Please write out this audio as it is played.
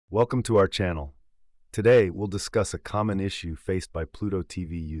Welcome to our channel. Today, we'll discuss a common issue faced by Pluto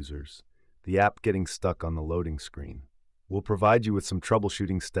TV users, the app getting stuck on the loading screen. We'll provide you with some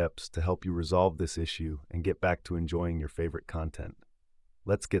troubleshooting steps to help you resolve this issue and get back to enjoying your favorite content.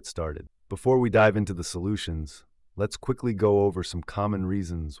 Let's get started. Before we dive into the solutions, let's quickly go over some common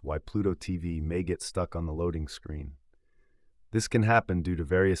reasons why Pluto TV may get stuck on the loading screen. This can happen due to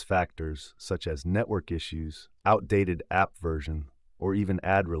various factors such as network issues, outdated app version, or even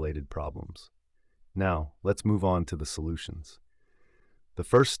ad-related problems. Now, let's move on to the solutions. The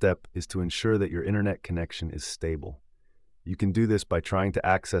first step is to ensure that your internet connection is stable. You can do this by trying to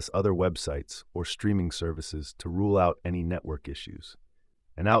access other websites or streaming services to rule out any network issues.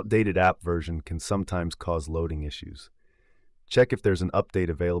 An outdated app version can sometimes cause loading issues. Check if there's an update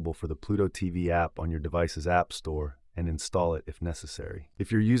available for the Pluto TV app on your device's app store and install it if necessary.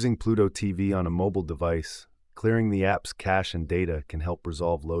 If you're using Pluto TV on a mobile device, clearing the app's cache and data can help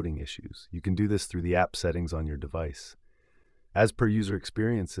resolve loading issues. You can do this through the app settings on your device. As per user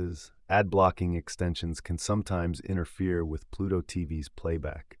experiences, ad blocking extensions can sometimes interfere with Pluto TV's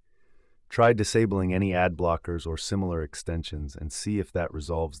playback. Try disabling any ad blockers or similar extensions and see if that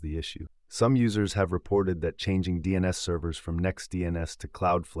resolves the issue. Some users have reported that changing DNS servers from NextDNS to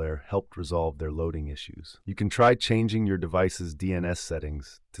Cloudflare helped resolve their loading issues. You can try changing your device's DNS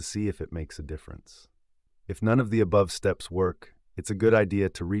settings to see if it makes a difference. If none of the above steps work, it's a good idea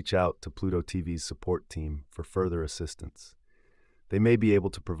to reach out to Pluto TV's support team for further assistance. They may be able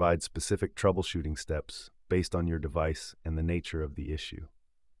to provide specific troubleshooting steps based on your device and the nature of the issue.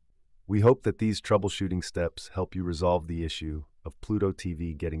 We hope that these troubleshooting steps help you resolve the issue of Pluto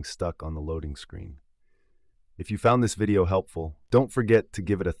TV getting stuck on the loading screen. If you found this video helpful, don't forget to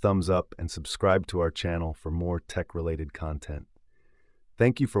give it a thumbs up and subscribe to our channel for more tech-related content.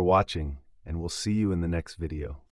 Thank you for watching, and we'll see you in the next video.